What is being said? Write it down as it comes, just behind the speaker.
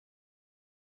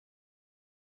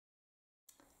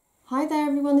Hi there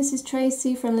everyone, this is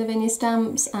Tracy from Lavinia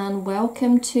Stamps and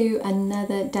welcome to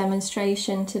another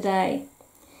demonstration today.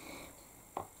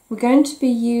 We're going to be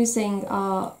using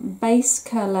our base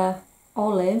colour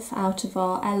olive out of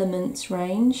our Elements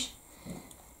range,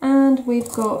 and we've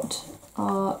got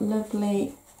our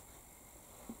lovely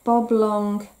bob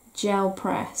long gel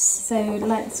press. So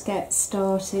let's get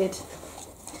started.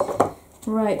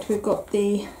 Right, we've got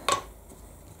the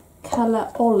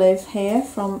colour olive here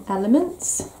from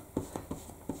Elements.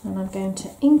 And I'm going to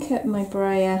ink up my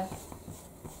brayer,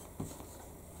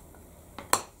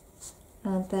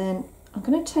 and then I'm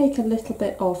going to take a little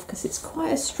bit off because it's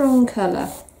quite a strong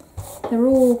colour. They're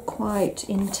all quite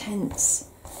intense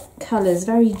colours,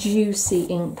 very juicy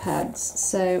ink pads,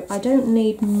 so I don't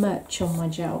need much on my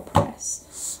gel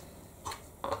press.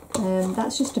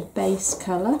 That's just a base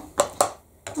colour.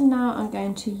 And now I'm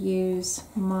going to use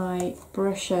my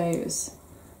Brushos.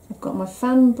 I've got my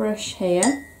fan brush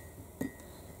here.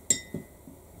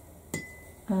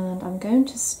 And I'm going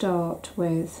to start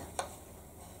with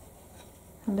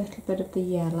a little bit of the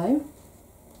yellow.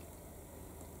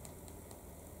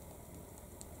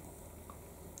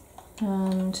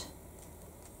 And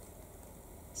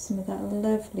some of that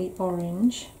lovely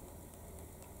orange.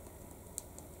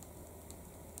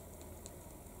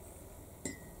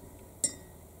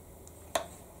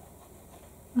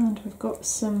 And we've got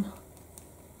some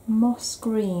moss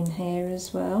green here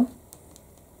as well.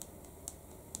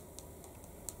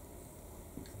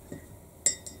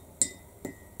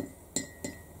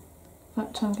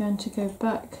 I'm going to go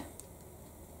back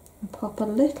and pop a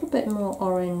little bit more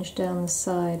orange down the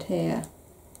side here.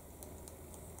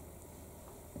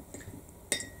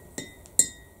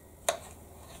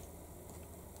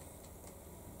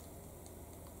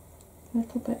 A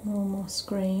little bit more moss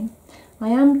green. I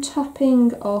am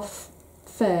topping off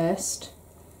first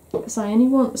because I only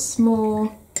want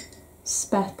small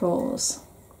speckles.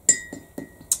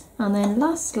 And then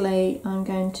lastly I'm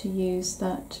going to use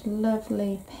that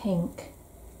lovely pink.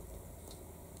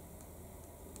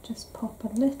 Just pop a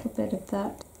little bit of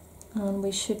that and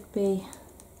we should be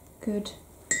good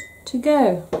to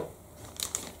go.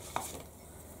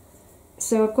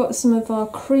 So I've got some of our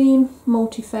cream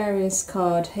Multifarious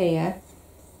card here,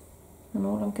 and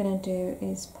all I'm going to do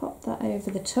is pop that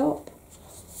over the top,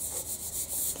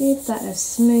 give that a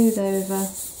smooth over,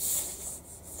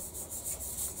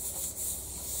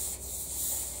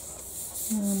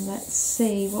 and let's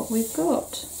see what we've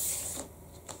got.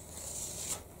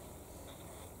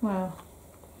 Wow,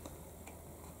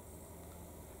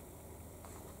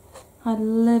 I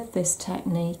love this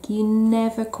technique. You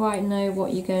never quite know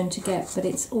what you're going to get, but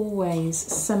it's always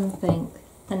something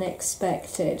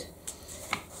unexpected.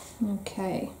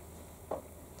 Okay,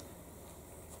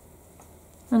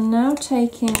 and now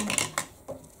taking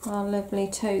our lovely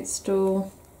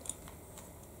toadstool,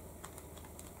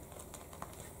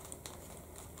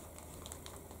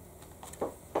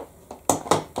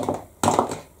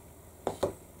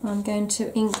 I'm going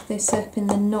to ink this up in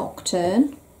the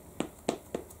Nocturne.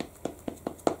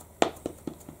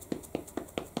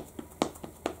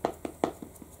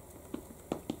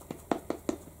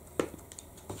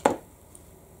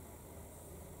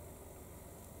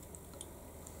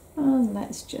 And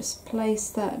let's just place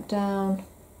that down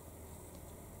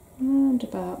around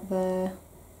about there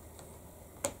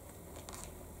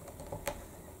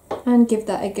and give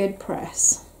that a good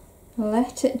press.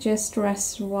 Let it just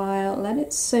rest a while, let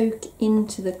it soak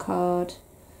into the card.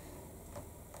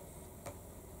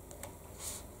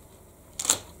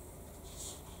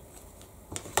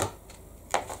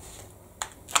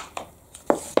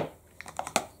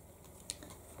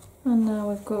 And now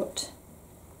we've got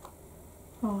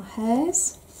our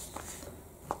hairs.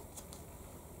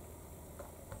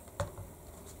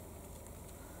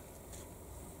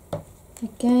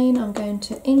 Again, I'm going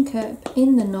to ink up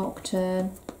in the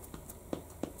Nocturne.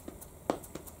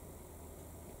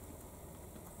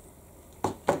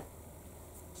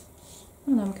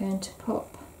 And I'm going to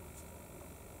pop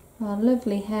our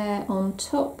lovely hair on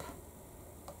top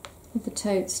of the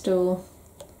toadstool.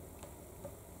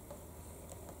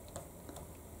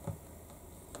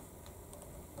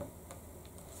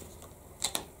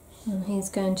 And he's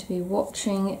going to be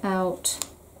watching out.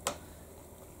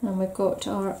 And we've got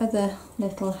our other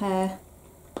little hair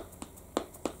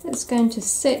that's going to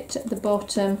sit at the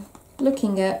bottom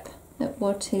looking up at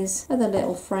what his other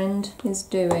little friend is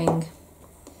doing.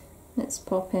 Let's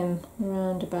pop him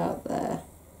around about there.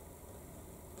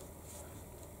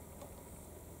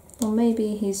 Or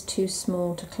maybe he's too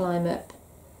small to climb up.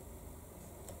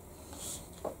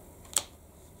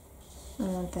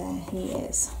 And there he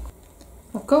is.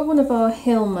 I've got one of our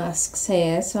hill masks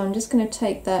here, so I'm just going to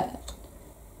take that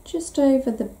just over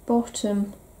the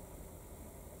bottom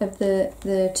of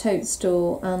the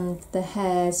toadstool and the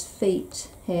hare's feet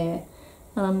here.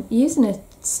 I'm using a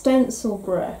stencil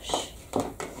brush,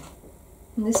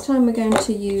 and this time we're going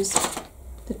to use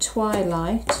the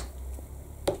Twilight,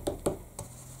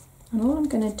 and all I'm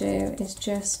going to do is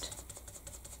just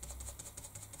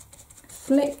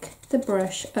flick the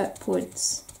brush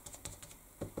upwards.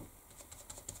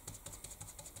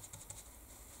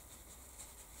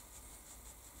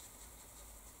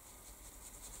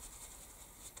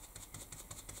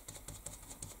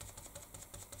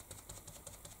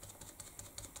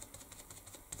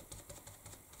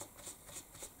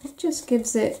 It just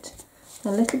gives it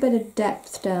a little bit of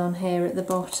depth down here at the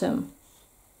bottom.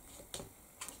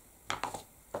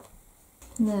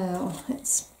 Now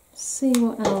let's see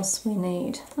what else we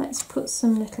need. Let's put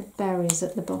some little berries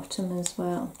at the bottom as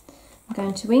well. I'm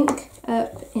going to ink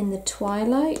up in the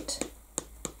Twilight.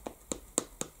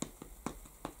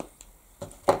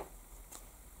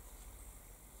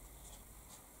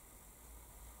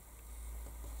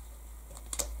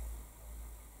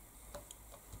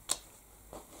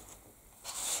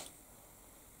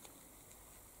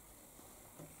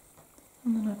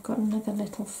 And then I've got another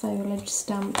little foliage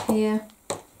stamp here.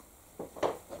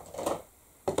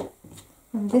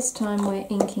 And this time we're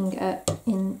inking up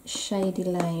in Shady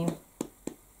Lane.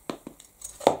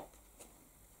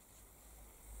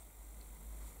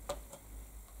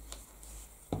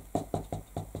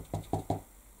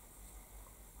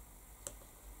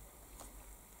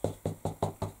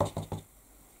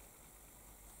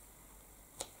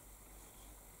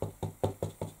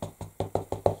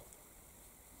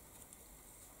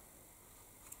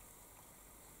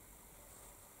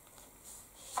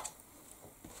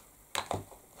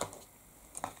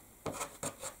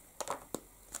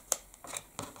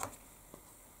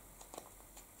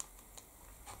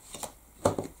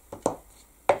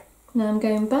 Now I'm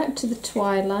going back to the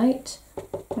Twilight.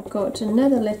 I've got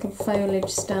another little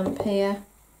foliage stamp here,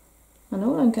 and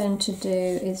all I'm going to do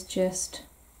is just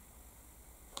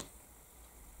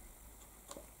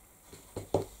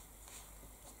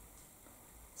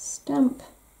stamp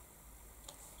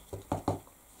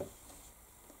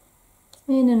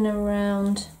in and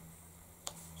around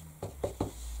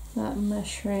that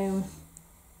mushroom,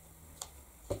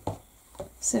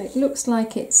 so it looks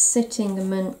like it's sitting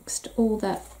amongst all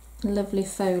that lovely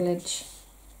foliage.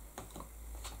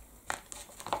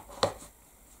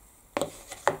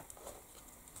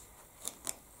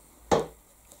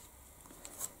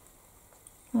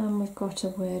 And we've got a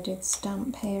worded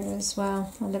stamp here as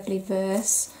well, a lovely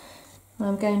verse.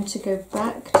 I'm going to go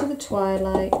back to the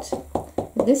Twilight.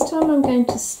 This time I'm going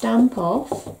to stamp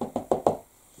off,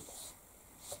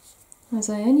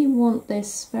 as I only want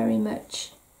this very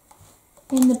much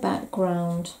in the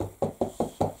background.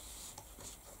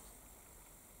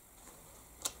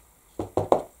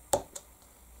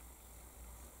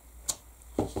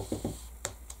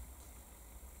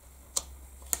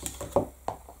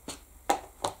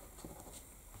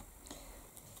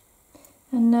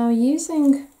 And now,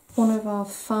 using one of our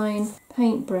fine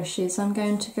paint brushes, I'm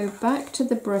going to go back to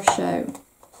the Brusho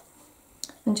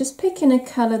and just pick in a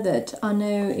colour that I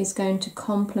know is going to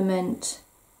complement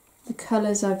the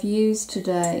colours I've used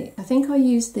today. I think I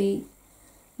used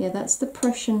that's the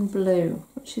Prussian blue,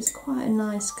 which is quite a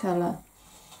nice colour.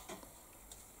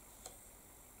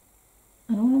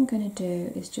 And all I'm going to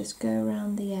do is just go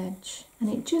around the edge, and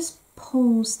it just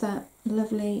pulls that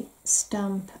lovely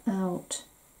stamp out.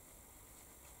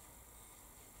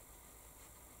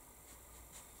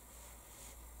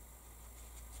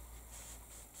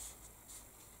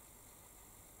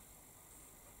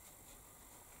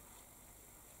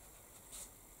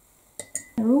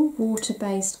 They're all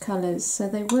water-based colours, so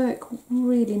they work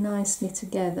really nicely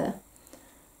together.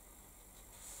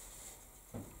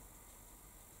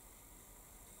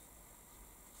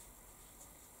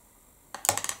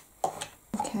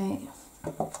 Okay.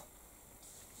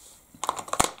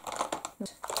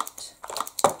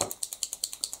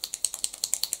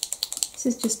 This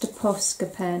is just a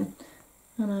Posca pen,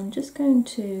 and I'm just going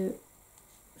to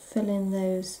fill in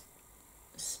those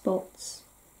spots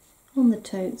on the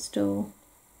toadstool.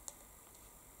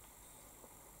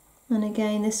 And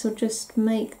again, this will just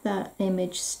make that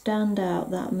image stand out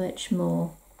that much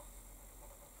more.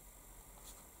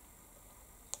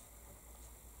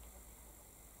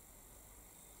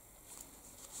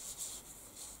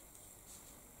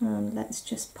 And let's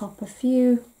just pop a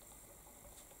few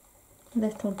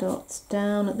little dots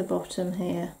down at the bottom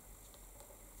here.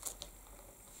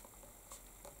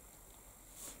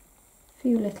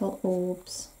 few little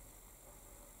orbs.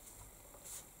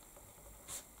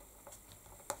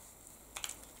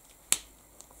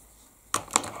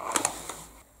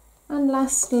 And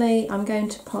lastly, I'm going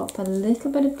to pop a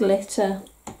little bit of glitter.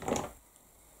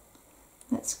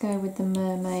 Let's go with the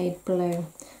mermaid blue.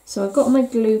 So I've got my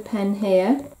glue pen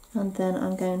here, and then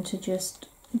I'm going to just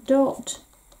dot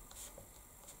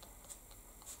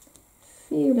a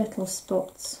few little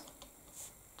spots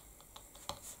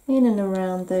in and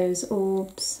around those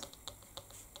orbs.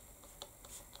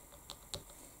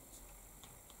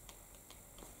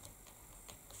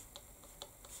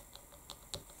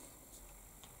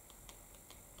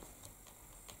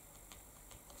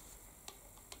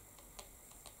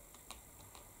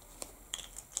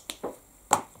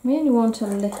 We only want a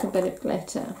little bit of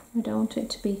glitter. We don't want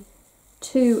it to be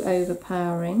too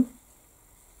overpowering.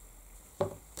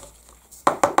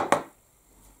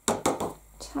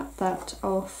 Tap that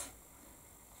off.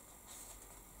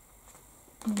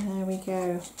 And there we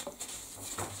go.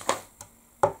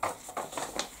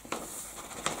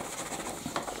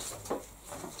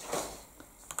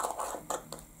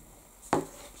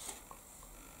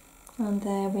 And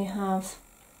there we have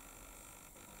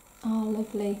our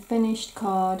lovely finished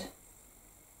card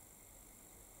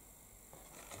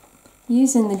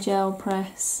using the gel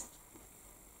press.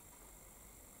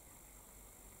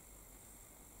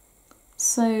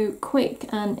 So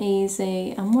quick and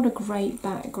easy, and what a great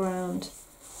background.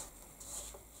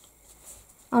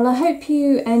 Well, I hope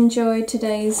you enjoyed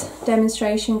today's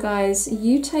demonstration, guys.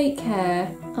 You take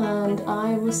care, and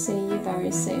I will see you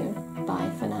very soon.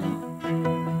 Bye for now.